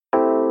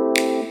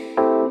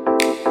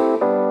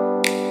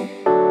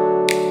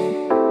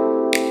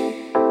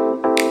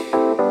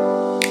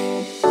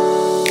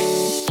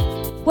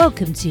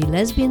Welcome to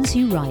Lesbians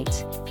Who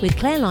Write with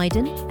Claire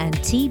Lydon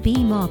and T.B.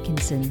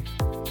 Markinson.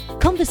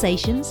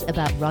 Conversations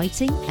about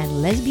writing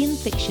and lesbian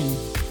fiction.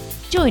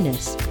 Join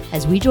us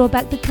as we draw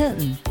back the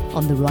curtain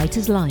on the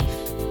writer's life.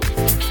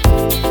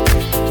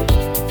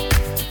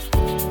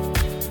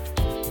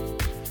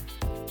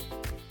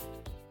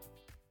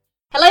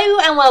 Hello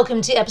and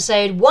welcome to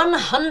episode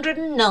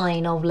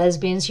 109 of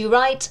Lesbians Who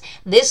Write.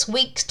 This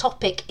week's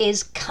topic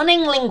is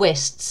cunning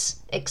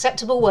linguists,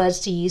 acceptable words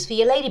to use for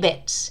your lady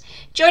bits.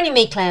 Joining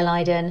me, Claire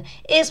Lydon,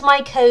 is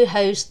my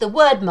co-host, the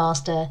word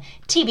master,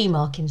 T.B.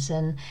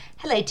 Markinson.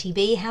 Hello,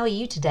 TB. How are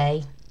you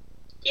today?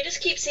 You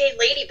just keep saying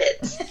lady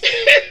bits.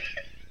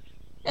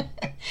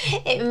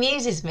 It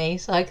amuses me,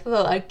 so I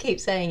thought I'd keep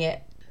saying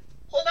it.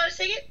 Hold on a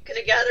second, can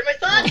I gather my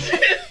thoughts?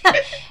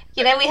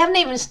 You know, we haven't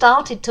even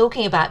started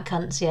talking about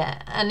cunts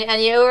yet, and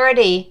you're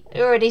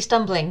already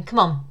stumbling. Come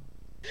on.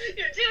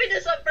 You're doing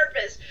this on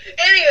purpose.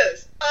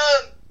 Anywho's,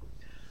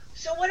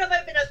 so what have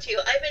I been up to?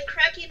 I've been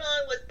cracking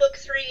on with book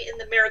 3 in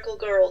the Miracle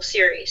Girl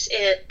series,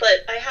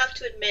 but I have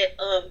to admit,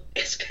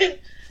 it's been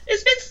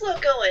slow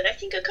going. I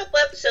think a couple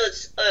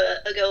episodes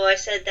ago I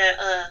said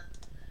that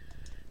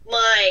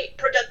my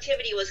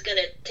productivity was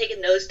gonna take a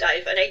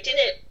nosedive, and I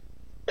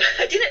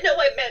didn't know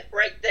I meant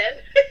right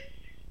then.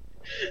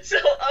 So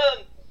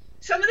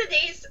some of the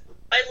days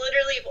I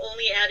literally have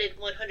only added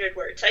 100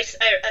 words.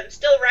 I'm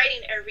still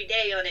writing every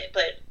day on it,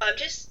 but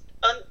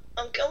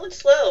I'm going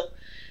slow.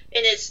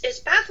 And it's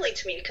baffling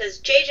to me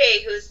because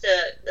JJ, who's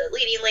the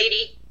leading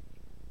lady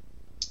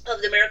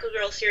of the Miracle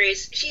Girl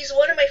series, she's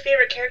one of my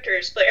favorite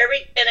characters.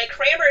 And I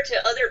cram her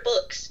to other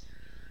books.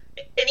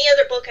 Any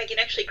other book I can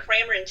actually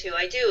cram her into,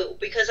 I do,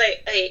 because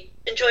I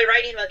enjoy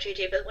writing about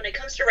JJ. But when it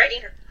comes to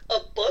writing a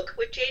book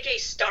with JJ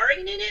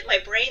starring in it, my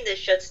brain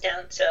just shuts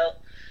down. So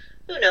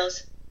who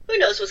knows? Who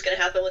knows what's going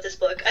to happen with this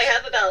book? I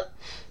have about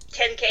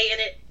 10K in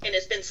it, and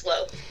it's been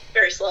slow,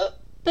 very slow.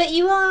 But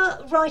you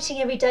are writing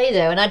every day,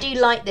 though, and I do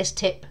like this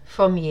tip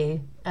from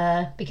you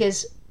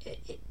because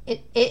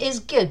it is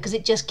good because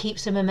it just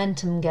keeps the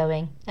momentum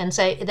going. And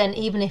so then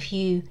even if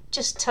you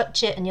just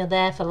touch it and you're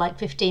there for like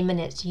 15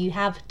 minutes, you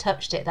have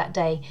touched it that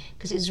day,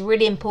 because it's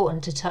really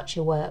important to touch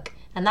your work.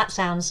 And that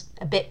sounds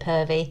a bit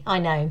pervy, I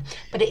know,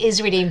 but it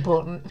is really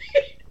important.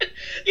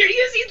 You're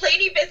using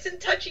lady bits and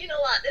touching a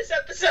lot this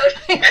episode.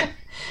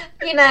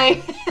 You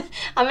know,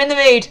 I'm in the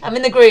mood. I'm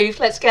in the groove.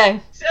 Let's go.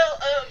 So,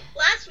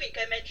 last week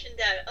I mentioned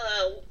that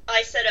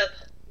I set up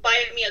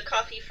Buy Me a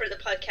Coffee for the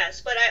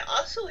podcast, but I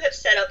also have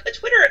set up a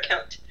Twitter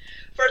account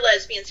for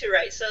Lesbians Who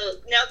Write. So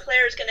now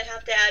Claire is going to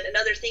have to add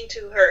another thing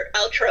to her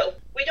outro.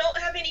 We don't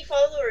have any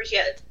followers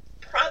yet,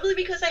 probably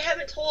because I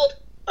haven't told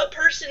a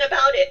person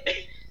about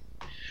it.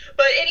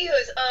 But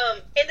anywho's,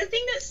 and the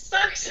thing that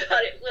sucks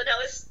about it, when I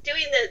was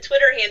doing the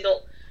Twitter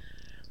handle,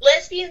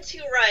 Lesbians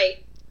Who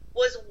Write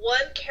was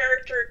one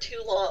character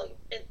too long,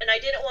 and I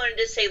didn't want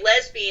to say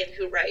lesbian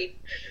who write,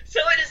 so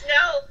it is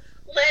now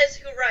Les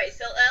Who Write,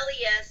 so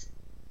LESWHOWRITE.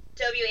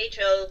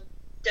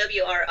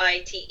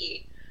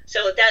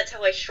 So that's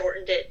how I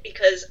shortened it,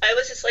 because I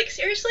was just like,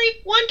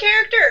 seriously, one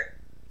character?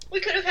 We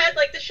could have had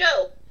like the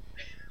show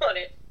on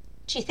it.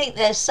 Do you think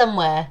there's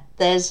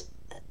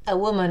a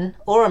woman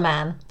or a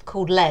man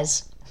called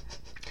Les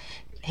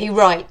who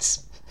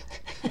writes?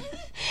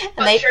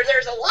 I'm sure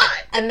there's a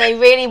lot. And they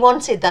really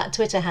wanted that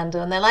Twitter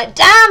handle, and they're like,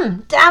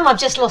 damn, I've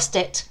just lost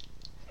it.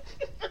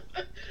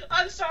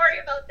 I'm sorry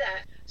about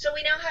that. So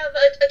we now have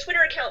a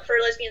Twitter account for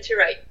Lesbians Who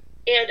Write,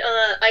 and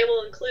I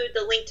will include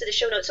the link to the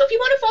show notes. So if you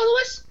want to follow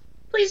us,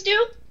 please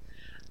do.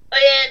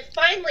 And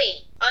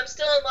finally, I'm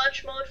still in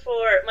launch mode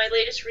for my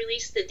latest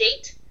release, The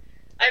Date.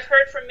 I've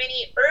heard from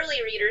many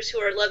early readers who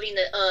are loving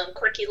the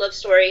quirky love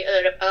story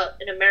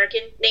about an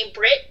American named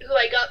Britt, who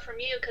I got from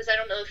you, because I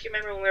don't know if you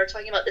remember when we were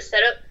talking about the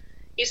setup.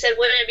 You said,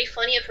 wouldn't it be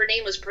funny if her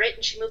name was Britt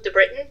and she moved to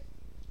Britain?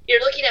 You're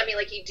looking at me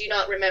like you do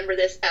not remember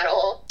this at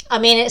all. I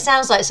mean, it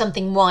sounds like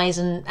something wise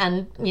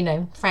and you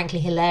know, frankly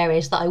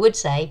hilarious that I would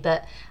say,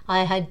 but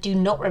I do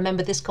not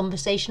remember this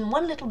conversation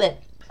one little bit.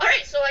 All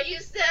right, so I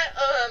used that.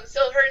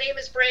 So her name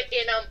is Britt,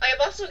 and I have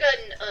also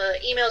gotten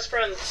emails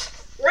from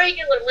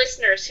regular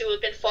listeners who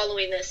have been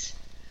following this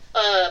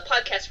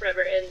podcast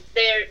forever, and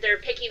they're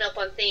picking up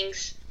on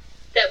things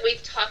that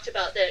we've talked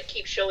about that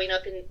keep showing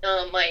up in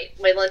my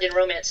London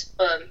romance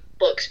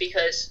books,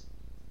 because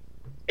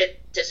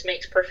it just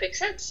makes perfect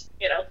sense.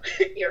 You know,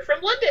 you're from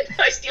London.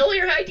 I steal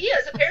your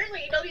ideas.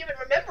 Apparently, you don't even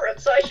remember them,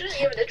 so I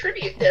shouldn't even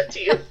attribute them to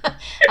you.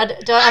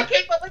 I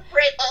came up with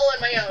Brit all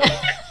on my own.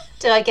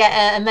 Did I get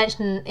a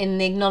mention in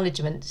the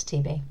acknowledgements,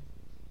 TB?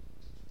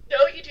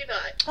 No, you do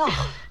not.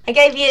 Oh, I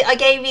gave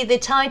you the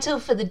title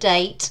for The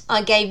Date.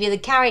 I gave you the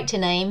character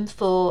name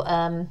for.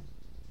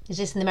 Is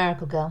this in the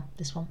Miracle Girl?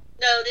 This one?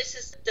 No, this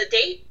is The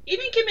Date. You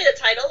didn't give me the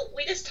title.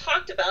 We just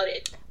talked about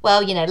it.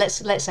 Well, you know,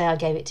 let's say I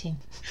gave it to you.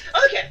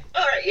 Okay,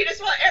 all right. You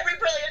just want every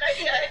brilliant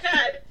idea I've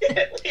had.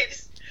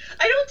 Please.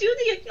 I don't do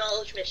the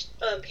acknowledgement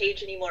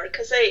page anymore,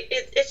 because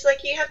it's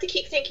like you have to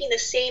keep thanking the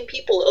same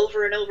people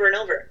over and over and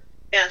over.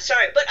 Yeah,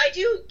 sorry, but I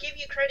do give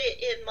you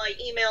credit in my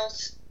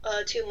emails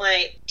to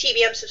my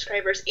TBM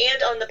subscribers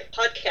and on the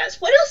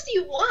podcast. What else do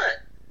you want?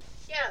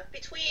 Yeah,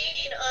 between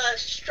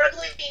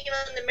struggling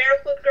on the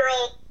Miracle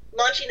Girl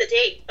launching the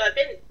date, I've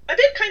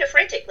been kind of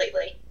frantic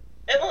lately.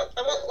 I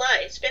won't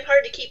lie. It's been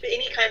hard to keep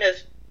any kind of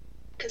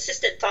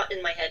consistent thought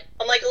in my head.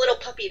 I'm like a little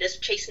puppy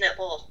just chasing that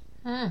ball.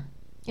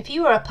 If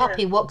you were a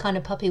puppy, what kind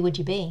of puppy would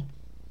you be?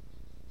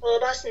 Well, a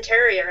Boston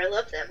Terrier. I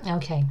love them.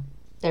 Okay.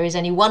 There is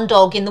only one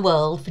dog in the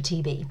world for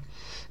TB.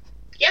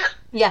 Yeah.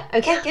 Yeah,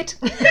 okay, good.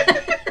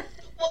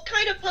 What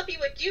kind of puppy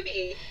would you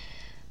be?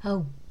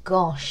 Oh,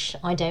 gosh,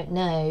 I don't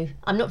know.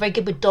 I'm not very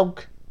good with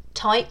dog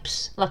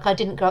types. Like, I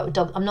didn't grow up with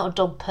dog. I'm not a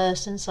dog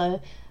person,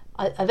 so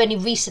I've only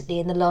recently,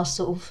 in the last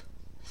sort of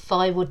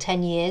 5 or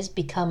 10 years,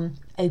 become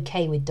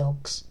okay with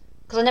dogs.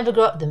 Because I never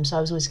grew up with them, so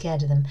I was always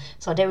scared of them.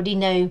 So I don't really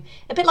know.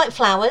 A bit like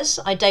flowers.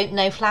 I don't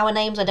know flower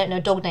names. I don't know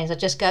dog names. I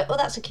just go, oh,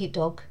 that's a cute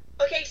dog.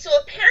 Okay, so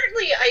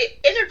apparently I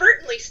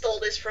inadvertently stole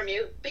this from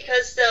you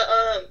because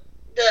the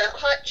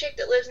hot chick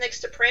that lives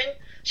next to Prin,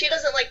 she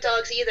doesn't like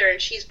dogs either, and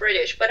she's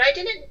British. But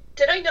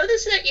did I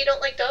notice that you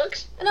don't like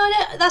dogs? No,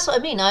 that's what I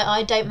mean.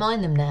 I don't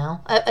mind them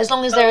now, as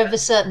long as they're of a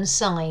certain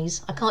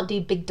size. I can't do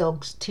big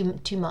dogs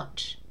too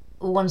much,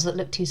 or ones that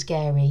look too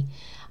scary.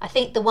 I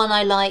think the one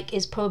I like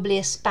is probably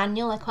a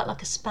spaniel. I quite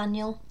like a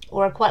spaniel,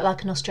 or I quite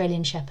like an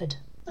Australian shepherd.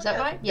 Is that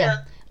right?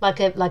 Yeah. Like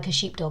a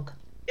sheepdog.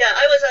 Yeah,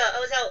 I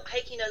was out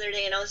hiking the other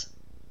day, and I was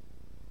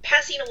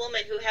passing a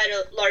woman who had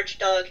a large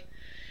dog,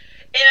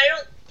 and I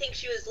don't think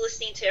she was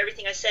listening to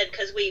everything I said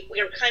because we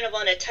were kind of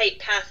on a tight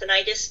path, and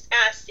I just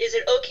asked, "Is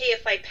it okay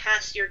if I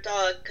pass your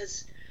dog?"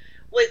 Because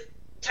with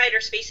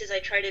tighter spaces, I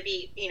try to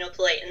be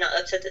polite and not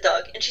upset the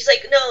dog. And she's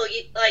like, "No,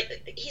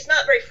 he's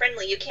not very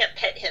friendly. You can't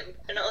pet him."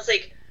 And I was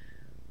like,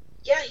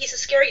 "Yeah, he's a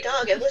scary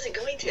dog. I wasn't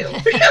going to."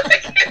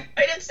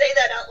 I didn't say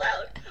that out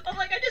loud. I'm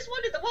like, I just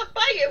wanted to walk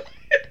by you.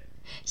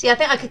 See, I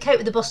think I could cope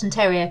with the Boston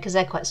Terrier because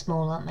they're quite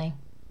small, aren't they?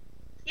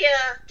 Yeah,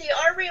 they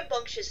are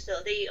rambunctious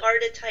though. They are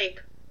the type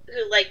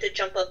who like to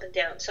jump up and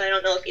down. So I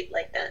don't know if you'd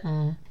like that.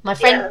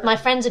 My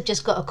friends have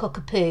just got a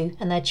cockapoo,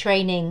 and they're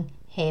training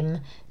him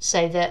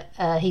so that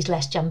he's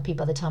less jumpy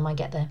by the time I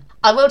get there.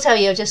 I will tell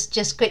you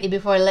just quickly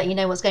before I let you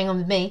know what's going on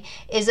with me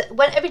is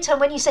every time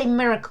when you say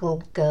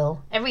Miracle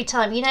Girl, every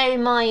time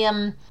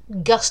my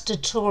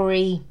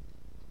gustatory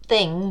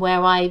thing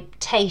where I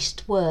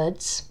taste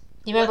words.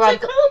 You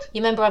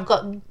remember I've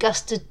got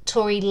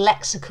gustatory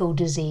lexical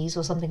disease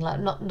or something like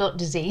not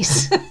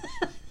disease.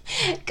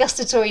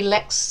 Gustatory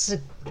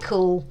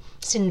lexical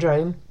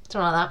syndrome,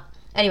 something like that.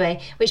 Anyway,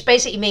 which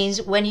basically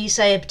means when you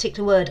say a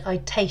particular word, I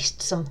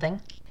taste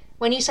something.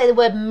 When you say the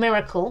word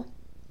miracle,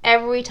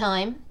 every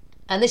time,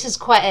 and this is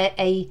quite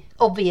a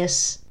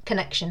obvious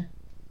connection.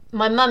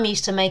 My mum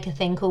used to make a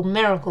thing called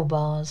miracle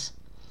bars.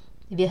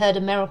 Have you heard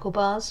of miracle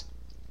bars?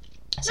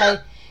 So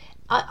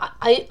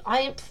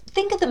I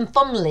think of them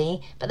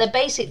fondly, but they're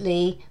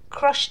basically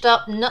crushed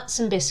up nuts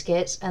and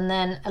biscuits, and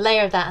then a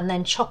layer of that, and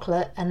then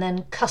chocolate, and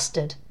then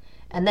custard,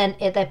 and then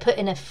they're put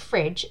in a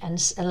fridge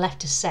and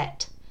left to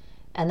set,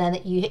 and then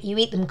you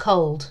eat them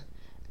cold,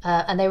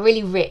 and they're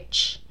really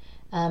rich.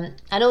 And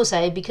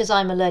also, because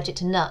I'm allergic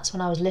to nuts,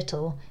 when I was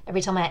little,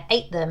 every time I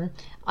ate them,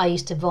 I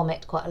used to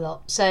vomit quite a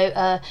lot. So,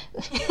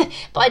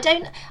 but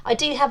I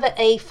do have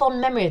a fond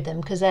memory of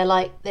them because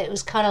it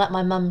was kind of like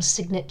my mum's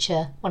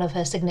signature, one of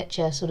her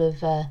signature sort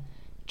of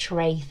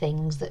tray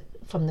things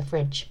from the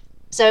fridge.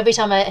 So every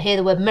time I hear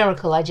the word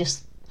miracle, I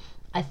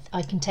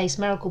can taste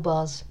miracle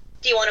bars.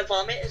 Do you want to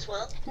vomit as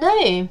well?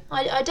 No,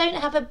 I don't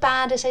have a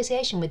bad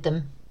association with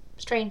them.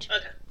 Strange.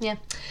 Okay. Yeah.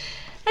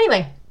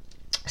 Anyway.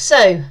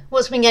 So,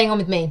 what's been going on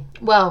with me?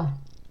 Well,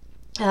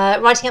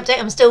 writing update,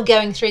 I'm still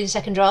going through the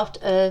second draft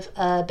of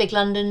Big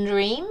London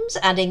Dreams,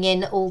 adding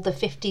in all the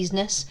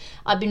 50s-ness.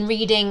 I've been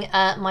reading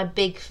my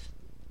big,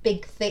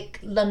 thick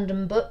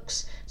London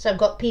books. So I've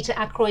got Peter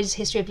Ackroyd's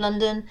History of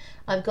London,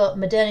 I've got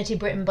Modernity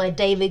Britain by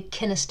David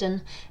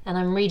Kynaston, and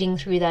I'm reading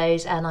through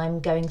those and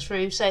I'm going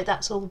through. So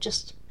that's all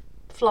just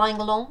flying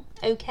along,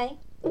 okay.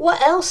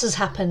 What else has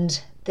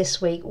happened this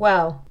week?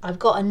 Well, I've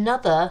got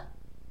another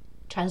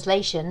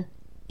translation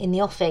in the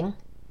offing.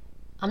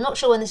 I'm not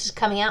sure when this is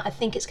coming out. I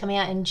think it's coming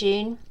out in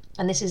June,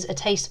 and this is A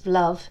Taste of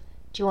Love.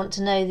 Do you want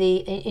to know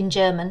in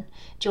German?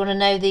 Do you want to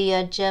know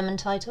the German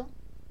title?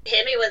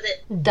 Hit me with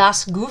it.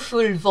 Das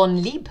Gefühl von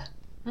Liebe.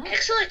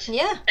 Excellent.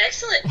 Yeah.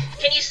 Excellent.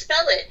 Can you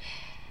spell it?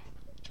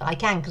 I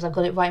can, because I've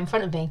got it right in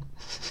front of me.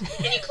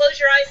 Can you close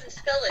your eyes and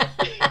spell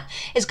it?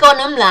 It's got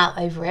an umlaut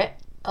over it.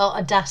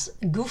 Das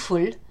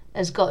Gefühl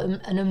has got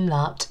an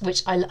umlaut,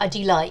 which I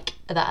do like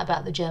that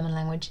about the German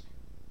language.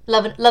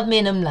 Love me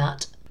an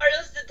umlaut. Are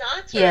those the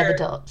dots? Yeah, the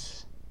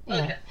dots.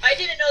 Yeah. Okay. I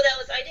didn't know that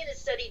was. I didn't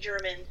study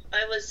German.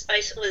 I was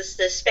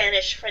the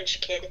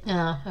Spanish-French kid.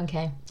 Oh,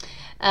 okay.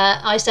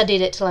 I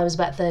studied it till I was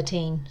about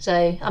 13,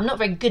 so I'm not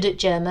very good at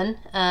German.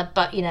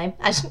 But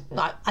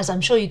as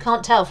I'm sure you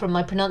can't tell from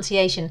my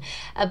pronunciation.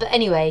 But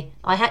anyway,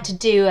 I had to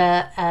do.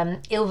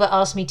 Ilva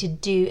asked me to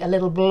do a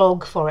little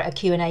blog for it, a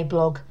Q&A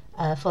blog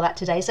for that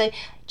today. So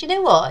do you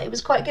know what? It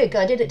was quite good.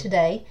 I did it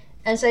today.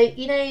 And so,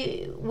 you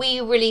know,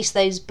 we released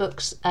those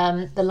books,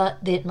 not the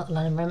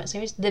London Romance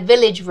series, the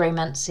Village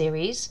Romance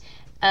series,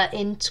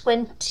 in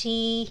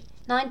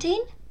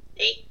 2019?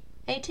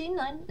 18?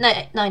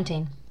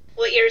 19.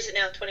 What year is it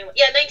now? 21?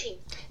 Yeah, 19.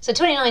 So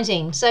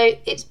 2019. So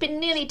it's been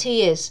nearly 2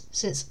 years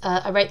since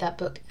I wrote that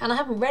book, and I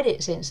haven't read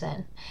it since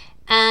then.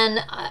 And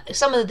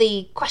some of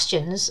the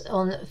questions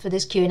for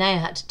this Q&A I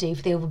had to do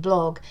for the other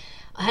blog,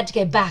 I had to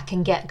go back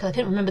and get, because I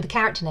couldn't remember the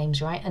character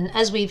names, right? And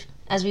as we've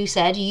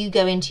said, you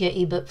go into your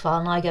ebook file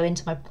and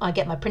I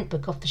get my print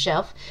book off the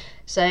shelf.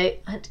 So I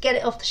had to get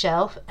it off the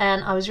shelf,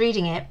 and I was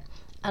reading it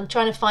and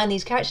trying to find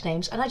these character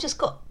names, and I just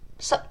got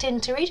sucked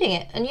into reading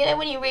it. And you know,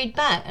 when you read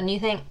back and you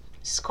think,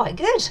 this is quite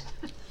good.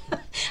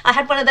 I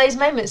had one of those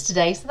moments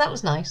today, so that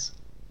was nice.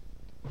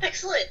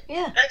 Excellent.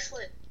 Yeah.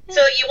 Excellent. So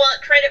you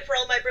want credit for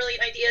all my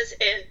brilliant ideas,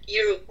 and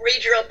you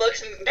read your own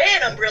books, and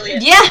man, I'm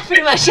brilliant. Yeah,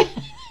 pretty much.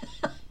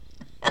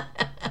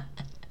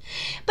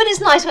 But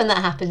it's nice when that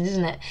happens,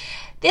 isn't it?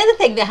 The other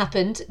thing that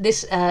happened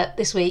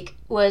this week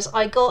was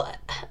I got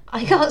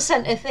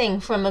sent a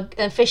thing from an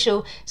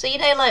official. So you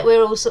know, like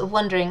we're all sort of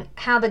wondering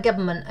how the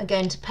government are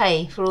going to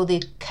pay for all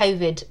the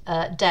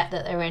COVID debt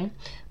that they're in.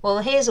 Well,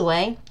 here's a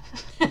way.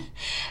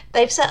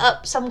 They've set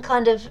up some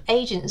kind of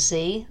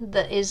agency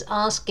that is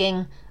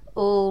asking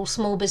all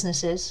small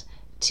businesses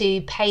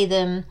to pay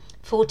them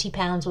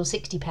 £40 or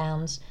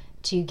 £60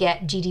 to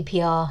get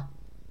GDPR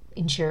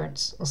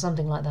insurance or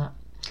something like that.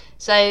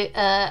 So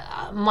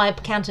my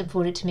accountant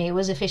forwarded it to me. It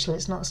was official,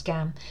 it's not a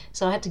scam.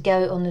 So I had to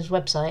go on his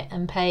website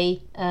and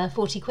pay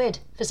 40 quid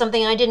for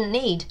something I didn't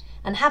need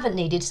and haven't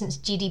needed since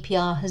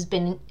GDPR has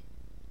been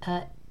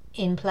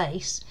in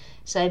place.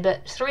 So,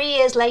 but 3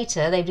 years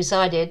later, they've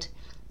decided,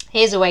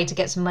 here's a way to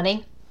get some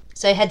money.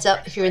 So heads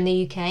up if you're in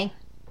the UK.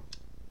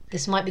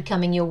 This might be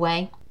coming your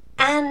way.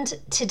 And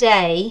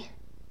today,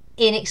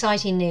 in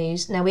exciting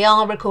news, now we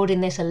are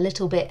recording this a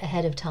little bit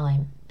ahead of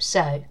time.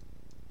 So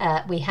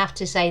we have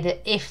to say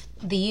that if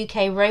the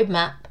UK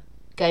roadmap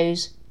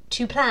goes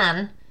to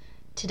plan,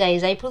 today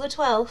is April the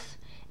 12th,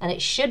 and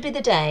it should be the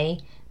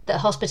day that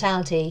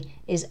hospitality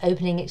is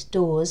opening its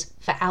doors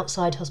for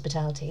outside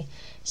hospitality.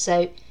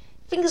 So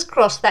fingers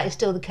crossed that is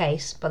still the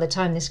case by the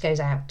time this goes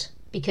out,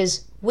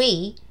 because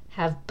we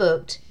have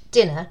booked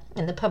dinner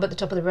in the pub at the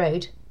top of the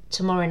road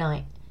tomorrow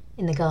night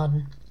in the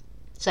garden.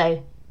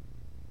 So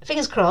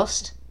fingers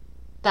crossed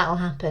that'll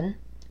happen,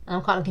 and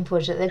I'm quite looking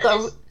forward to it.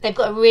 They've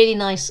got a really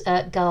nice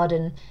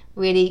garden,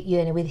 really,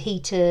 you know, with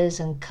heaters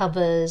and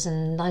covers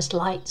and nice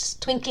lights,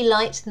 twinkly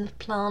lights in the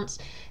plants.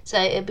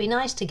 So it'd be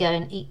nice to go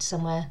and eat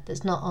somewhere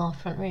that's not our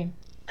front room.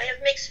 I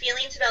have mixed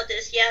feelings about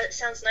this. Yeah, it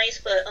sounds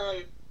nice, but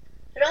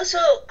also,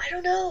 I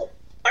don't know.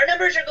 Our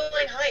numbers are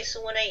going high,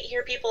 so when I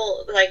hear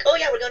people like, oh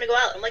yeah, we're going to go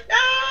out, I'm like,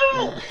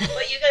 no!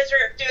 But you guys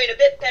are doing a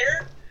bit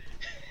better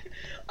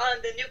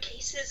on the new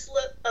cases.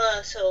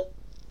 So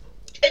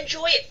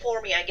enjoy it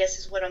for me, I guess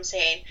is what I'm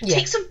saying. Yeah.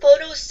 Take some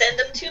photos, send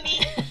them to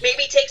me.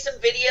 Maybe take some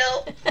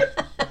video.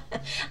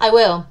 I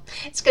will.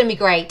 It's going to be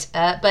great,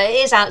 but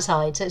it is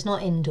outside, so it's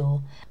not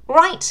indoor.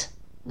 Right,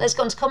 let's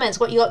go on to comments.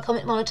 What you got,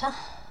 comment monitor? All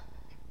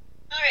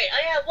right,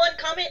 I have one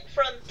comment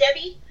from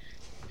Debbie.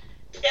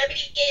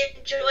 Debbie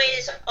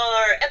enjoys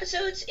our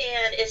episodes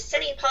and is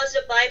sending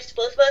positive vibes to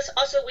both of us.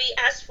 Also, we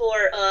asked for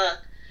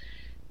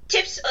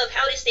tips of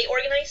how to stay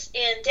organized,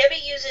 and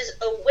Debbie uses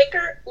a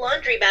wicker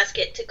laundry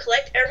basket to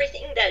collect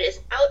everything that is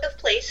out of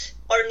place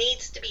or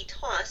needs to be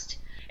tossed,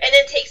 and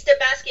then takes the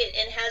basket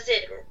and has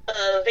it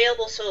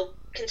available so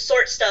can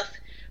sort stuff.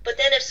 But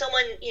then if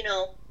someone, you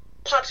know,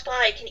 pops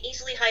by, can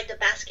easily hide the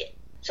basket.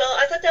 So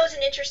I thought that was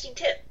an interesting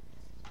tip.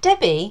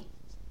 Debbie,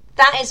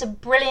 that is a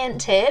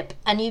brilliant tip,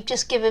 and you've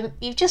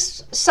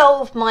just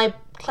solved my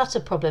clutter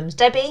problems.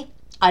 Debbie,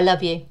 I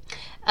love you.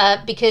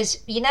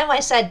 Because, you know, I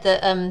said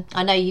that,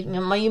 I know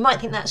you might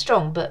think that's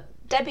strong, but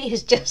Debbie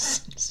has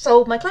just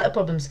solved my clutter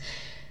problems.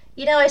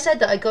 You know, I said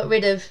that I got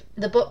rid of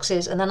the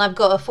boxes, and then I've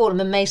got a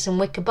Fortnum & Mason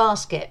wicker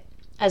basket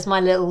as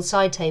my little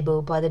side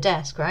table by the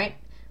desk, right?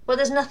 Well,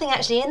 there's nothing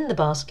actually in the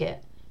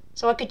basket.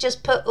 So I could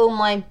just put all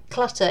my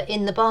clutter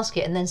in the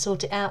basket and then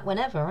sort it out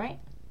whenever, right?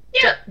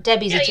 Yeah.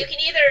 Debbie's you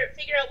can either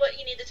figure out what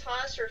you need to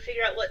toss or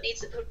figure out what needs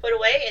to be put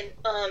away,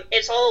 and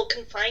it's all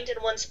confined in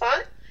one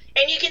spot.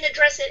 And you can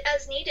address it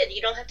as needed.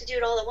 You don't have to do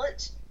it all at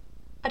once.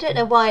 I don't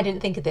know why I didn't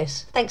think of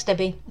this. Thanks,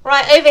 Debbie.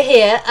 Right, over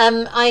here,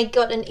 I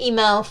got an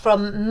email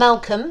from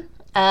Malcolm.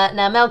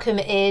 Now, Malcolm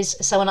is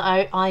someone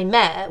I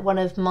met at one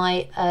of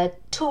my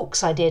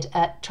talks I did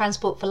at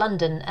Transport for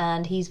London,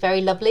 and he's very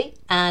lovely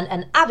and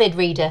an avid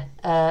reader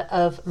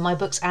of my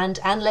books and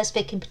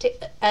Lesfic in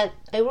particular,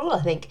 overall,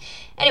 I think.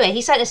 Anyway,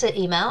 he sent us an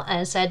email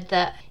and said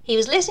that he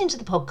was listening to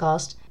the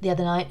podcast the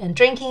other night and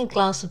drinking a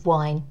glass of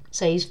wine,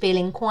 so he's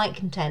feeling quite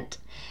content.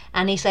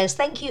 And he says,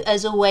 thank you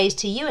as always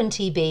to you and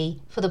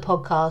TB for the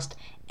podcast.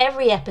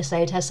 Every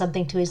episode has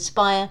something to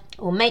inspire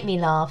or make me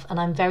laugh, and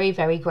I'm very,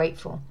 very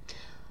grateful.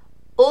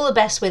 All the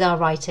best with our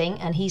writing.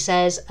 And he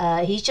says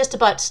he's just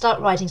about to start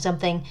writing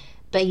something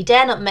but he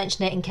dare not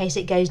mention it in case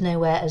it goes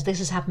nowhere, as this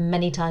has happened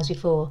many times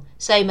before.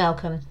 So,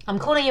 Malcolm, I'm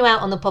calling you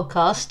out on the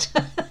podcast.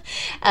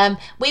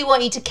 We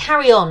want you to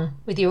carry on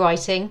with your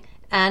writing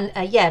and,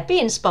 be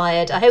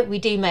inspired. I hope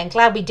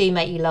glad we do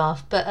make you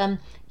laugh. But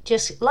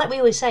just, like we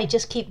always say,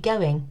 just keep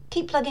going.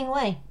 Keep plugging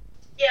away.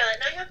 Yeah,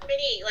 and I have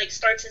many, like,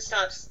 starts and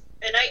stops,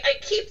 and I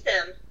keep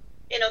them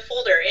in a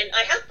folder, and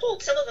I have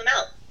pulled some of them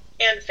out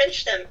and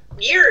finished them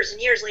years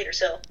and years later,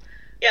 so,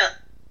 yeah.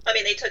 I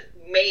mean, they took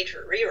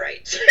major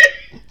rewrites.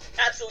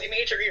 Absolutely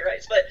major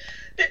rewrites, but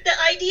the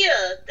idea,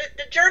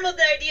 the germ of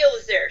the idea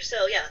was there.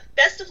 So yeah,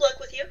 best of luck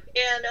with you,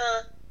 and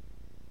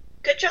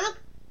good job.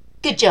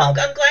 Good job.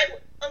 I'm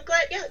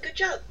glad. Yeah, good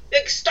job.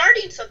 Like,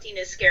 starting something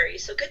is scary,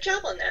 so good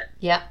job on that.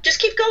 Yeah.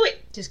 Just keep going.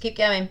 Just keep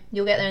going.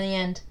 You'll get there in the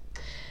end.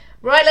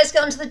 Right, let's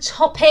get on to the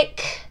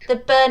topic.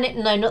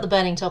 No, not the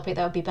burning topic.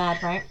 That would be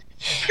bad, right?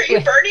 Are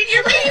you burning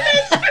your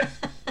penis?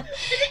 I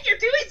think you're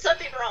doing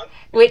something wrong.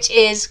 Which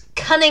is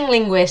cunning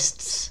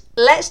linguists.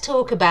 Let's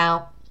talk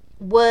about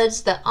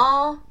words that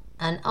are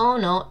and are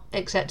not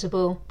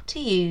acceptable to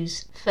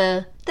use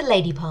for the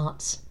lady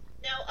parts.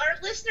 Now,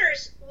 our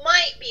listeners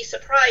might be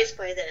surprised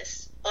by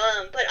this,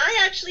 but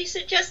I actually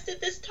suggested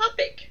this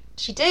topic.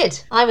 She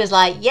did. I was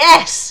like,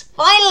 yes,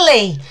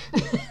 finally.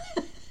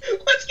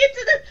 Let's get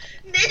to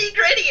the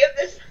nitty-gritty of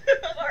this,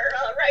 of our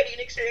writing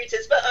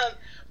experiences. But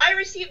I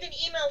received an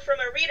email from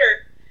a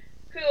reader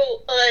who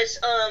was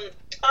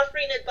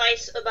offering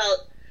advice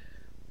about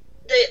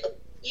the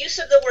use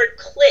of the word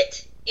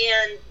clit,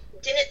 and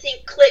didn't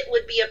think clit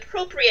would be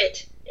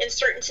appropriate in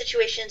certain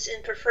situations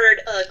and preferred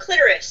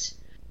clitoris.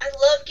 I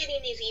love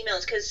getting these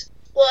emails because,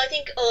 well, I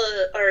think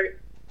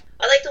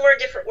I like to learn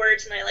different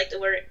words, and I like to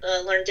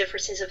learn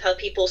differences of how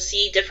people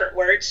see different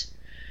words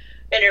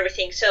and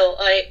everything. So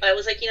I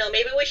was like,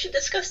 maybe we should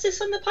discuss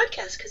this on the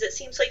podcast, because it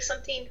seems like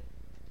something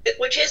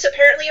which is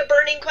apparently a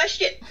burning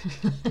question.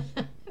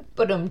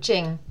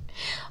 Ching.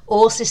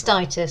 Or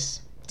cystitis.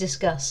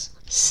 Discuss.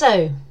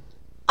 So,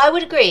 I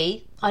would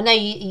agree. I know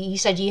you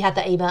said you had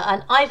that email,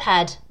 and I've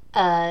had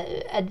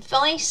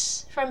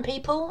advice from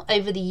people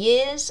over the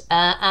years,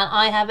 and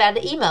I have had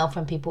email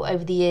from people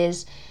over the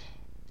years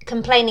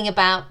complaining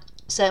about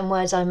certain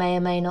words I may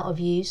or may not have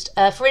used.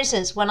 For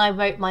instance, when I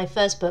wrote my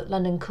first book,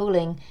 London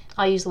Calling,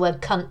 I used the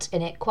word cunt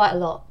in it quite a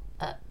lot,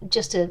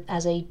 just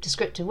as a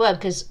descriptive word,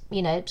 because,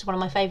 it's one of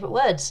my favourite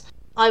words.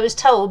 I was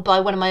told by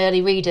one of my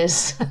early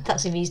readers,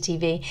 that's Amuse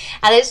TV,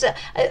 and it's,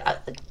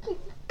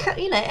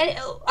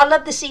 I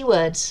love the C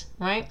words,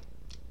 right?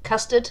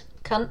 Custard,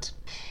 cunt.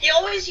 You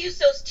always use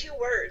those two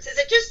words. Is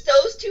it just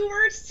those two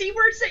words, C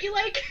words, that you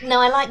like?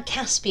 No, I like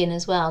Caspian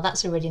as well.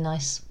 That's a really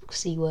nice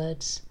C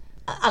words.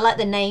 I like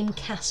the name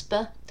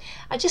Casper.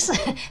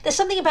 There's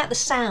something about the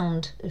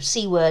sound of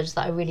C words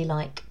that I really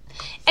like.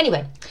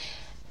 Anyway,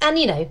 and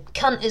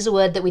cunt is a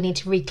word that we need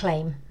to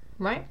reclaim,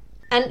 right?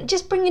 And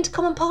just bring into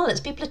common parlance.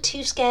 People are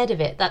too scared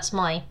of it. That's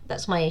my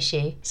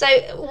issue. So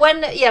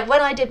when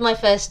I did my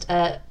first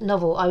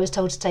novel, I was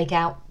told to take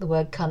out the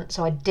word cunt,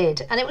 so I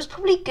did, and it was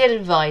probably good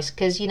advice,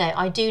 because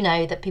I do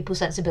know that people's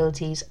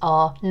sensibilities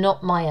are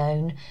not my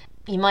own.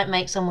 You might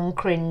make someone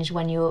cringe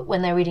when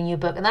they're reading your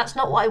book, and that's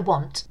not what I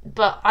want.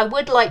 But I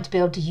would like to be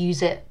able to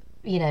use it,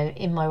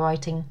 in my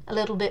writing a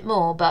little bit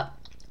more. But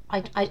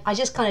I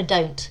just kind of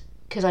don't,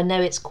 because I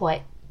know it's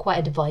quite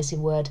a divisive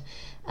word.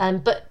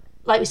 But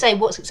like we say,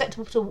 what's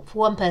acceptable for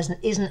one person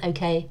is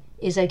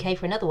okay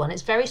for another one.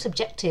 It's very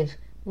subjective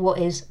what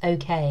is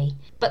okay.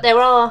 But there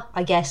are,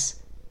 I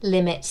guess,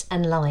 limits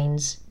and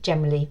lines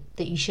generally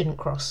that you shouldn't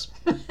cross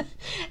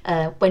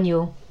when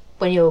you're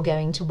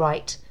going to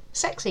write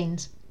sex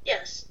scenes.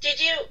 Yes. Did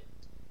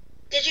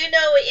you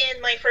know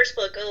in my first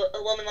book,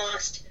 A Woman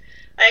Lost,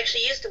 I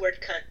actually used the word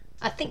cunt?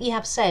 I think you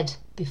have said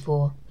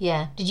before.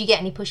 Yeah. Did you get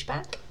any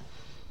pushback?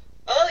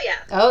 Oh yeah.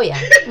 Oh yeah.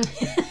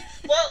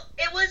 Well,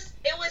 it was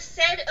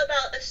said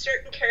about a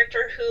certain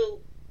character who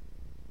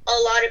a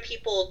lot of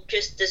people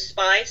just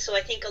despise, so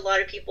I think a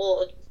lot of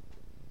people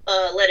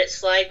let it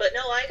slide. But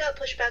no, I got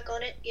pushback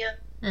on it. Yeah.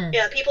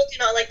 Yeah, people do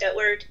not like that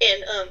word,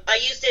 and I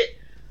used it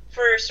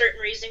for a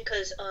certain reason,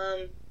 because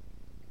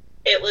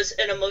it was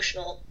an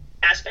emotional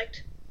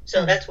aspect,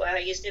 so that's why I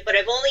used it. But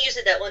I've only used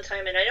it that one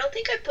time, and I don't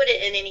think I put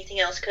it in anything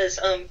else, because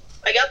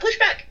I got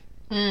pushback.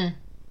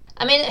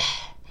 I mean,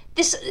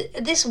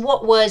 this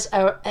what words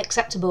are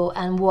acceptable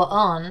and what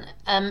aren't,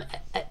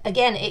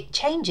 again, it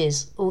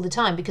changes all the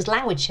time, because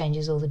language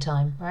changes all the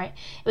time, right?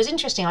 It was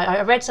interesting.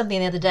 I read something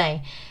the other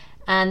day,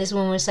 and this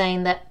woman was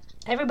saying that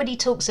everybody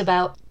talks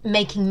about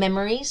making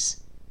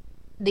memories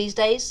these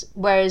days,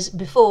 whereas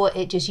before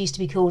it just used to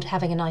be called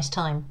having a nice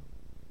time.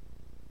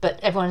 But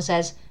everyone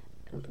says,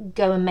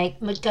 go and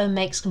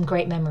make some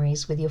great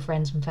memories with your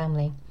friends and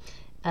family.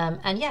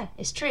 And yeah,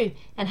 it's true.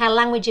 And how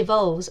language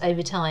evolves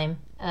over time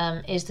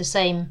is the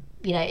same.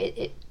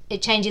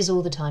 It changes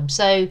all the time.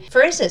 So,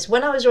 for instance,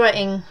 when I was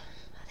writing,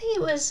 I think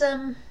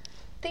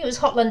it was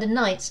Hot London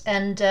Nights,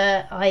 and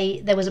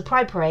there was a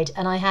Pride Parade,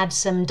 and I had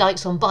some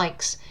dykes on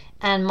bikes,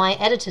 and my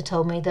editor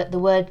told me that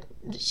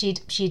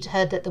she'd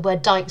heard that the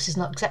word dykes is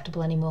not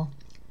acceptable anymore,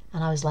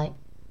 and I was like,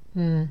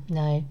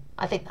 No,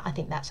 I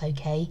think that's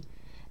okay.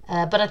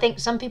 But I think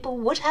some people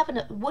would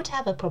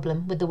have a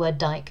problem with the word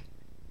dyke.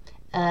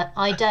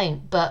 I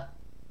don't, but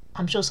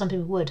I'm sure some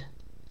people would.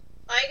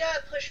 I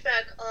got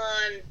pushback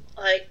on,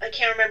 I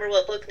can't remember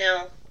what book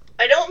now.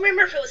 I don't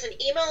remember if it was an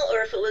email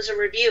or if it was a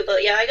review,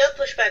 but yeah, I got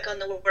pushback on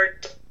the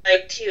word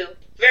dyke too,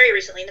 very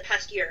recently, in the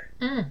past year.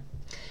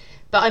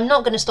 But I'm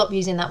not going to stop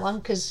using that one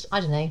because,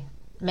 I don't know,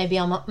 maybe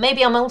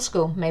I'm old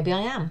school, maybe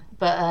I am.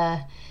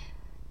 But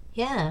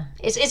yeah,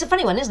 it's a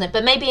funny one, isn't it?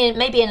 But maybe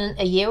in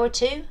a year or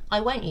two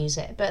I won't use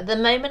it. But at the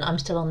moment I'm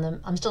still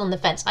on the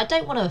fence. I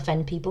don't want to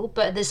offend people,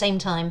 but at the same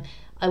time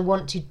I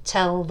want to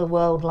tell the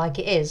world like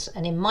it is.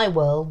 And in my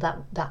world,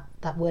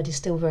 that word is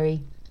still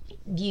very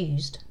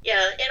used.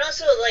 Yeah, and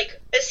also,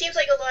 like, it seems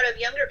like a lot of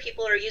younger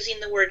people are using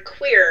the word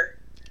queer,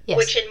 Yes.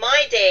 which in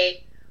my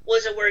day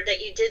was a word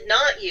that you did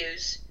not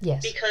use.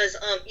 Yes. Because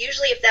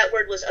usually if that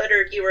word was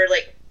uttered, you were,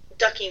 like,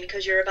 ducking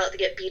because you're about to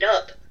get beat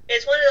up.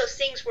 It's one of those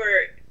things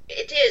where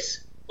it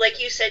is,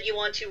 like you said, you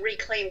want to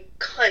reclaim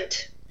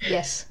cunt.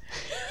 Yes.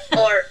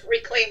 Or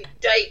reclaim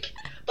dyke.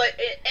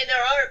 And there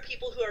are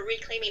people who are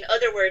reclaiming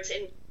other words,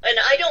 and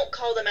I don't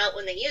call them out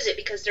when they use it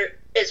because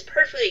it's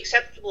perfectly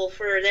acceptable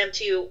for them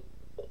to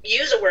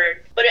use a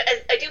word. But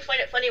I do find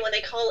it funny when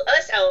they call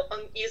us out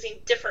on using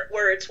different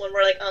words when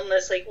we're like on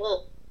this, like,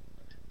 well,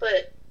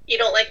 but you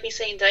don't like me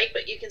saying dyke,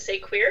 but you can say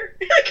queer?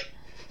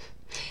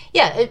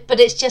 Yeah, but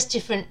it's just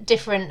different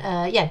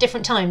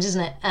times,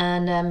 isn't it?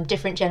 And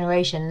different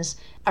generations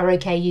are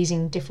okay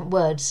using different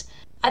words.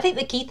 I think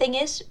the key thing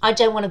is I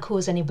don't want to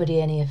cause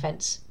anybody any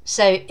offence.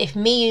 So if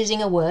me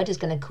using a word is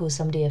going to cause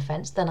somebody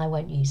offence, then I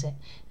won't use it.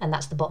 And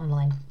that's the bottom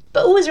line.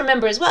 But always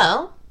remember as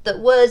well that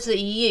words that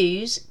you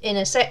use in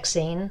a sex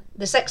scene,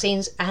 the sex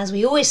scenes, as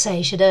we always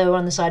say, should err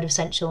on the side of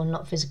sensual and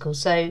not physical.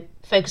 So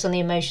focus on the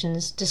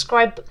emotions.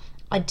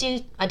 I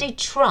do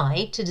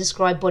try to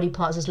describe body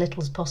parts as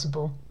little as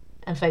possible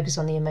and focus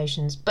on the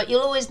emotions. But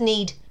you'll always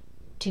need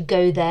to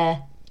go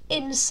there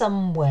in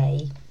some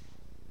way.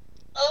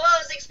 Oh, I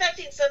was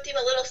expecting something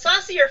a little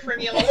saucier from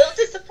you. I'm a little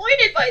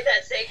disappointed by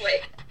that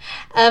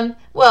segue.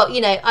 Well,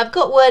 I've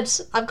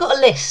got a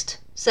list.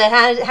 So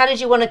how did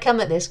you want to come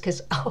at this?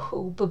 Because,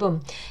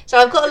 boom. So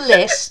I've got a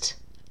list.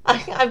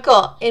 I've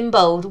got, in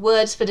bold,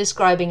 words for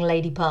describing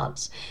lady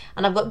parts.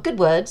 And I've got good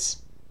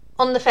words,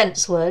 on the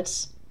fence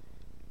words,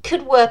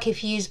 could work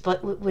if used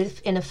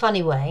in a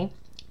funny way,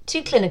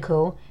 too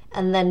clinical,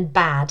 and then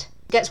bad.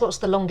 Guess what's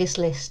the longest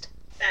list?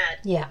 Bad.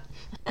 Yeah.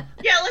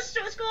 Yeah, let's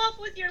go off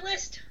with your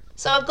list.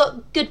 So I've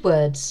got good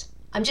words.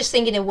 I'm just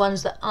thinking of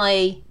ones that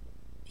I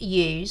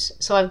use.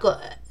 So I've got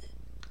her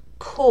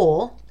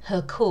core.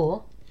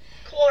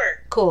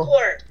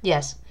 Core.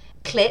 Yes.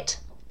 Clit,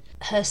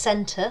 her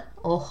centre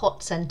or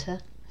hot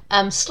centre.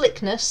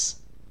 Slickness.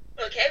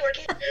 Okay, we're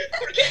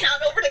getting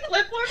out over the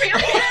cliff for me.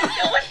 Okay,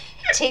 I'm going.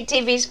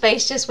 TV's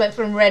face just went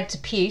from red to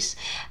puce.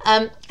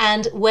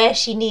 And where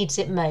she needs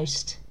it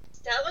most.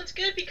 That one's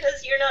good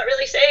because you're not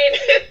really saying.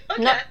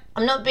 Okay.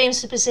 I'm not being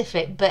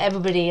specific, but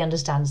everybody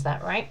understands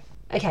that, right?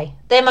 Okay,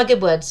 they're my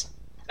good words.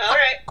 All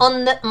right.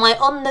 On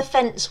the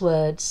fence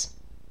words,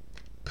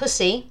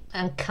 pussy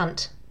and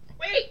cunt.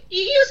 Wait,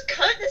 you use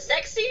cunt in the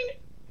sex scene?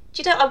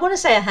 Do you know? I want to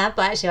say I have,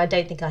 but actually I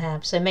don't think I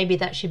have. So maybe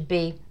that should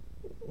be.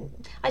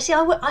 I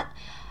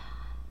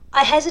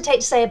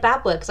hesitate to say a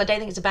bad word because I don't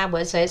think it's a bad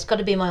word. So it's got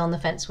to be my on the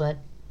fence word.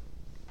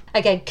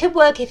 Okay, could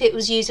work if it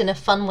was used in a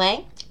fun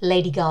way.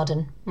 Lady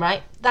Garden,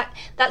 right?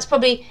 That's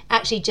probably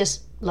actually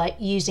just like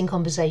used in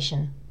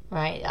conversation,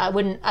 right? I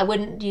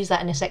wouldn't use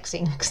that in a sex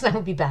scene because that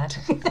would be bad.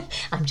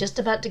 I'm just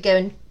about to go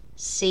and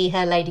see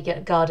her Lady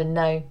Garden.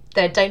 No,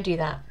 don't do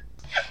that.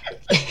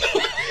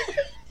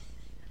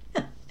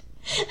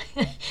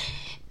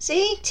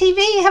 See, TV,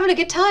 you're having a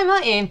good time,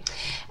 aren't you?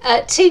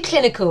 Too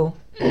clinical.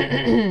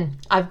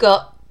 I've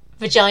got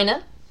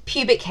vagina,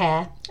 pubic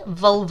hair,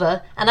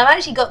 vulva, and I've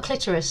actually got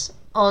clitoris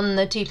on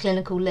the too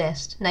clinical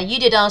list. Now, you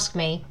did ask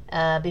me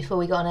before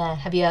we got on air,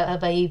 have you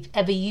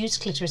ever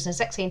used clitoris in a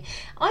sex scene?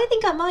 I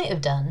think I might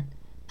have done.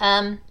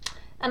 And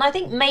I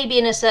think maybe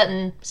in a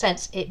certain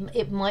sense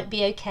it might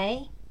be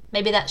okay.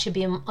 Maybe that should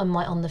be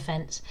on the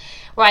fence.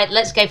 Right,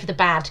 let's go for the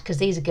bad, because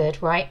these are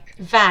good, right?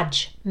 Vag,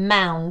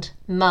 mound,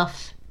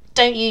 muff.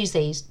 Don't use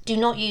these. Do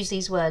not use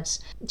these words.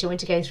 Do you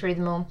want me to go through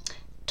them all?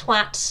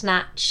 Twat,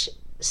 snatch,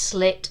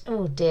 slit,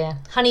 oh dear.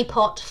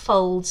 Honeypot,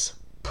 folds,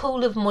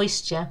 pool of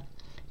moisture,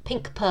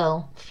 pink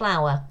pearl,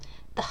 flower,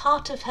 the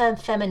heart of her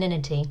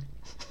femininity.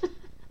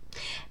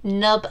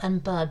 Nub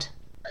and bud.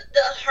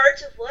 The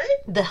heart of what?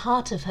 The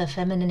heart of her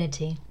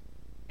femininity.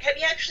 Have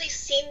you actually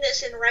seen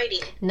this in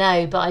writing?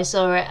 No, but I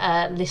saw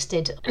it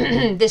listed.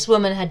 This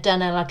woman had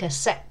done a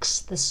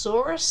sex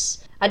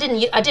thesaurus. I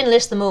didn't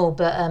list them all,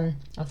 but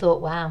I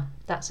thought, wow,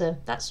 that's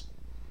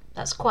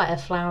quite a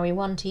flowery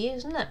one to use,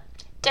 isn't it?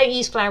 Don't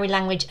use flowery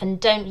language and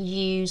don't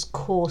use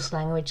coarse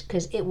language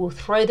because it will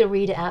throw the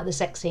reader out of the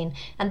sex scene.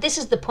 And this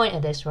is the point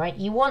of this, right?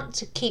 You want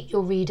to keep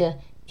your reader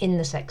in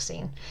the sex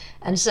scene.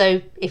 And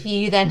so if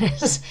you then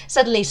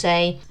suddenly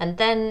say, and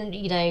then,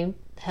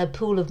 her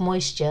pool of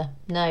moisture,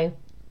 no,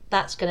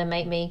 that's going to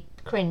make me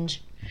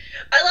cringe.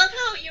 I love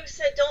how you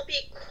said don't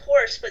be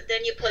coarse, but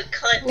then you put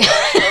cunt.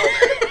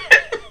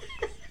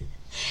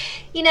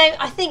 You know,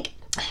 I think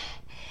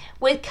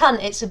with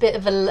cunt, it's a bit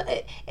of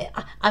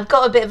I've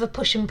got a bit of a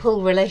push and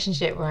pull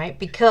relationship, right?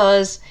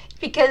 Because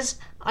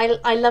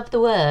I love the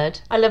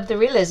word, I love the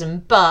realism,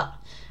 but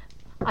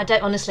I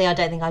don't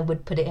think I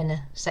would put it in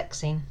a sex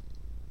scene.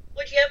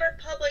 Would you ever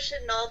publish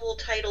a novel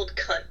titled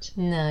Cunt?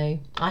 No.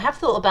 I have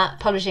thought about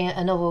publishing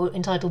a novel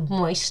entitled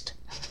Moist.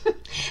 Yeah,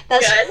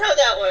 I know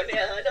that one.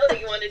 Yeah, I don't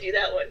think you want to do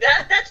that one.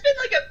 That's been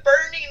like a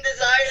burning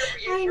desire for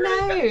you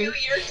for a few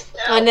years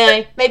now. I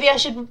know. Maybe I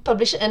should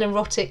publish an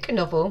erotic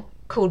novel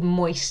called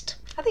Moist.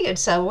 I think it would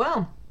sell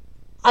well.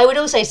 I would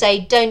also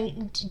say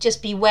don't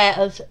just beware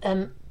of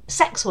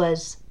sex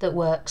words that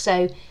work.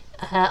 So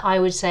I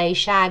would say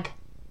shag,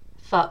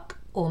 fuck,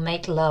 or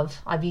make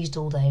love. I've used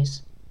all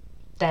those.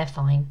 They're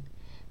fine.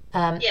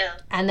 Yeah.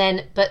 And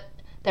then, but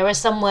there are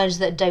some words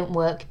that don't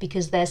work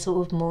because they're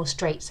sort of more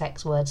straight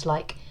sex words,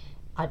 like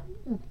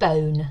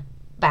bone,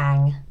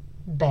 bang,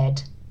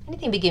 bed.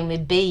 Anything begin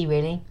with B,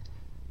 really.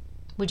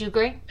 Would you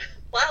agree?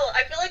 Wow,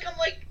 I feel like I'm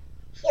like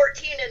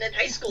 14 and in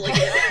high school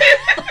again.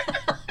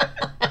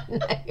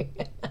 No.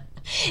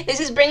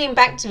 This is bringing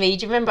back to me,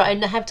 do you remember, I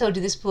have told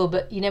you this before,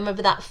 but you know,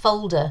 remember that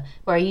folder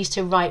where I used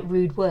to write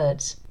rude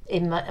words?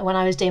 When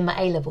I was doing my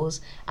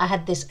A-levels, I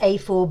had this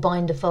A4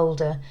 binder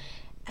folder,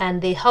 and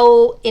the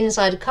whole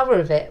inside cover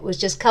of it was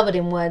just covered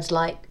in words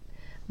like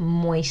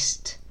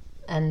moist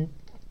and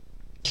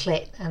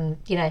clit, and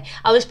you know,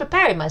 I was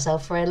preparing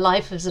myself for a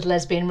life as a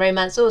lesbian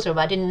romance author,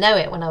 but I didn't know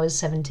it when I was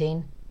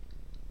 17.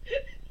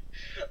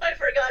 I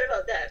forgot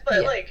about that,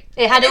 but Yeah. like,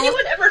 It had did all-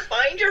 anyone ever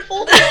find your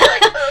folder?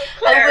 Like,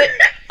 Claire.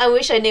 I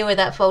wish I knew where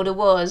that folder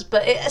was,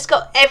 but it's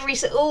got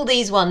all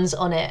these ones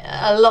on it.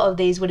 A lot of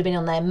these would have been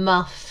on there.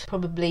 Muff,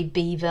 probably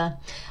beaver.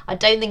 I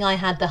don't think I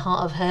had the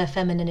heart of her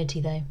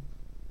femininity though.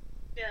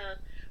 Yeah,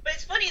 but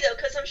it's funny though,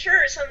 because I'm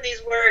sure some of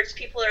these words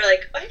people are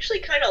like, I actually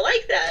kind of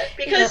like that,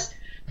 because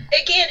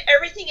again,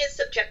 everything is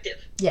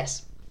subjective.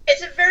 Yes.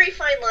 It's a very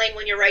fine line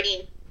when you're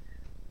writing,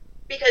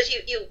 because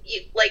you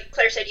like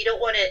Claire said, you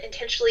don't want to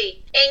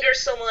intentionally anger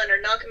someone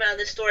or knock them out of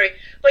the story,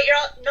 but you're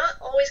not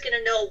always going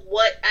to know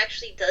what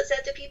actually does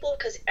that to people,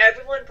 because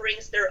everyone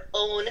brings their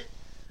own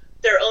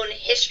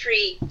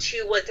history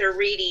to what they're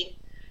reading,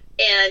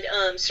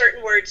 and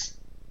certain words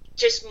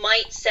just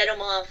might set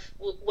them off,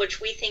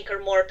 which we think are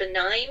more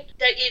benign,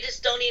 that you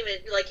just don't even,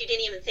 like, you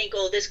didn't even think,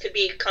 oh, this could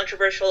be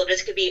controversial, or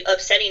this could be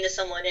upsetting to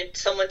someone, and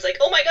someone's like,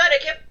 oh my god, I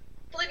can't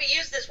believe you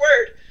used this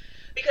word,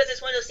 because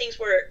it's one of those things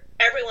where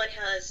everyone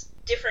has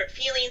different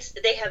feelings,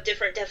 they have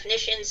different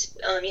definitions,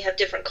 you have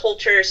different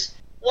cultures.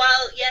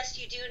 While, yes,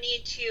 you do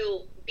need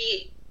to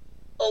be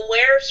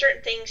aware of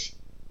certain things,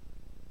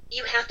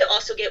 you have to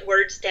also get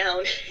words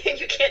down, and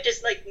you can't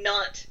just, like,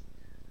 not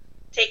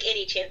take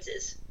any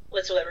chances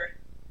whatsoever,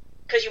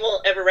 because you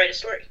won't ever write a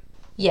story.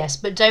 Yes,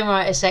 but don't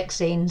write a sex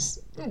scenes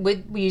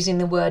with using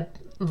the word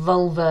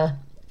vulva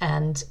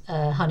and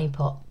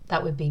honeypot.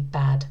 That would be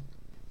bad.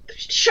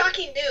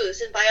 Shocking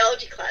news in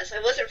biology class.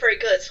 I wasn't very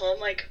good, so I'm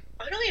like,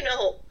 I don't even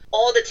know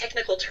all the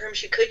technical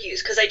terms you could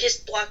use, because I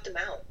just blocked them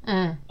out.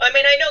 Mm. I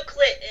mean, I know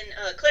clit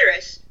and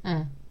clitoris,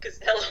 because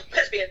hello,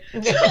 lesbian. So,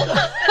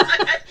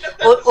 I had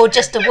those. or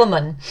just a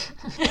woman.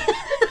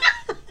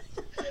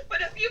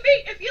 But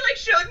if you like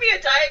showed me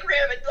a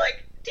diagram and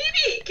like,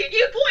 TV, can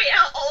you point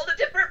out all the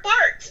different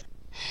parts?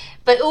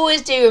 But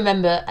always do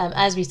remember,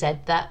 as we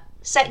said, that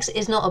sex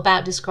is not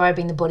about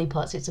describing the body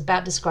parts, it's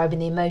about describing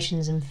the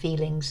emotions and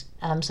feelings.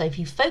 So if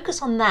you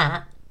focus on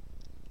that,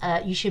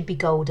 you should be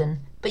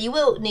golden. But you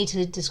will need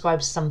to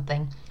describe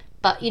something.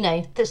 But, you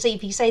know, so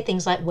if you say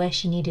things like where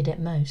she needed it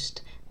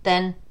most,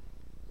 then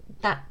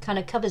that kind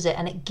of covers it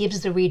and it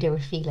gives the reader a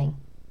feeling.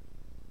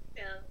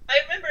 Yeah. I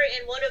remember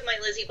in one of my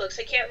Lizzie books,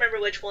 I can't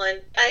remember which one,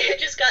 I had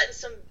just gotten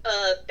some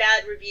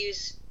bad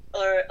reviews,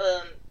 or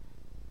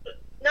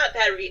not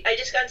bad reviews, I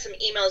just gotten some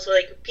emails where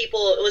like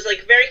people, it was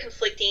like very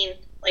conflicting,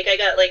 like I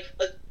got like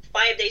a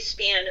 5-day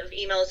span of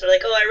emails. They're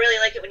like, oh, I really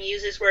like it when you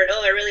use this word,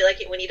 oh, I really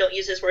like it when you don't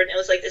use this word, and it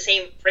was like the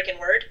same freaking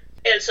word.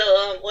 And so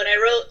when I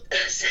wrote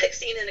Sex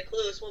Scene in a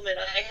Clueless Woman,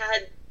 I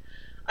had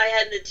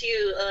the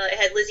two, I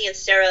had Lizzie and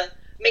Sarah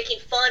making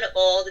fun of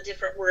all the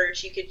different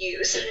words you could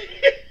use.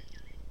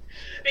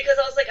 Because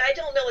I was like, I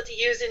don't know what to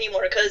use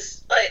anymore,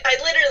 because I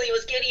literally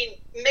was getting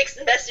mixed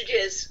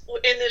messages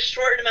in this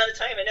short amount of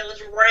time, and it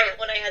was right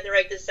when I had to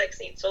write this sex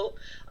scene. So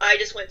I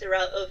just went the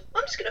route of,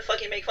 I'm just going to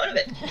fucking make fun of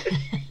it.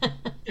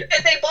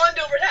 And they bond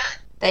over that.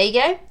 There you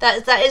go.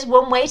 That is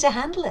one way to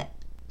handle it.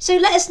 So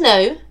let us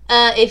know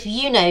if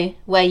you know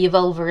where your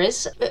vulva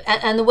is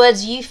and the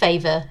words you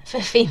favour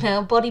for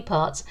female body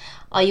parts.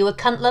 Are you a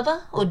cunt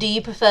lover, or do you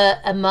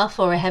prefer a muff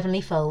or a heavenly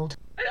fold?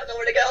 I don't know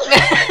where to go.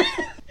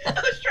 I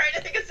was trying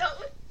to think of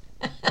something.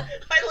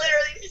 I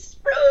literally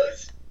just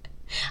froze.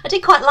 I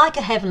do quite like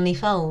a heavenly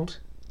fold.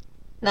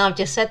 Now I've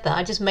just said that.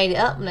 I just made it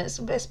up, and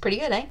it's pretty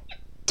good, eh?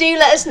 Do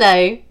let us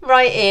know.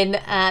 Write in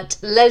at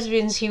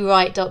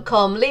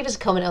lesbianswhowrite.com. Leave us a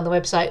comment on the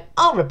website.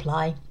 I'll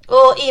reply.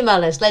 Or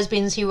email us,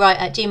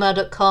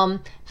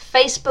 lesbianswhowrite@gmail.com.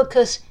 Facebook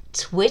us,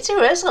 Twitter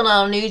us on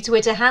our new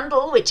Twitter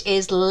handle, which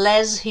is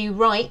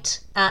leswhowrite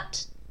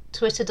at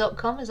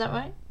twitter.com. Is that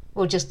right?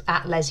 Or just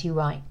at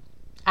leswhowrite?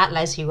 At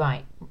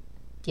leswhowrite.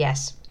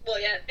 Yes. Well,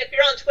 yeah. If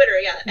you're on Twitter,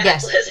 yeah.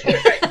 Yes.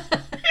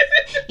 Leswhowrite.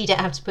 You don't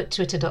have to put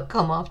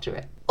twitter.com after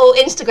it. Or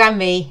Instagram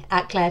me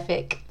at Claire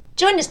Fick.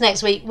 Join us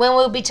next week when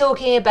we'll be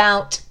talking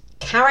about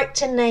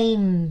character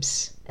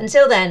names.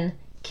 Until then,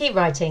 keep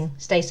writing.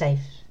 Stay safe.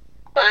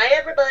 Bye,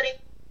 everybody.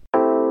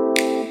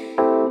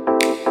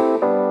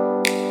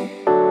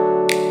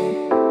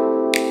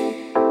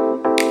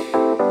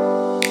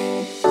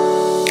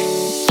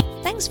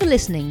 Thanks for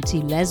listening to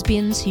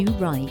Lesbians Who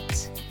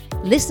Write.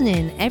 Listen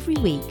in every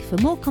week for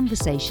more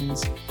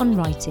conversations on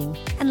writing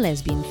and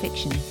lesbian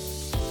fiction.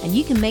 And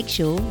you can make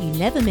sure you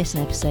never miss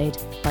an episode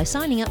by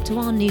signing up to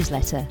our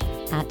newsletter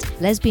at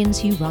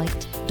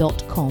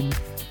lesbianswhowrite.com.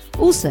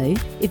 Also,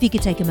 if you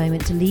could take a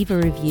moment to leave a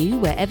review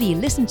wherever you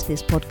listen to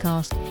this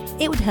podcast,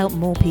 it would help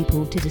more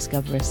people to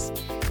discover us.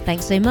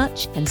 Thanks so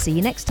much and see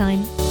you next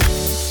time.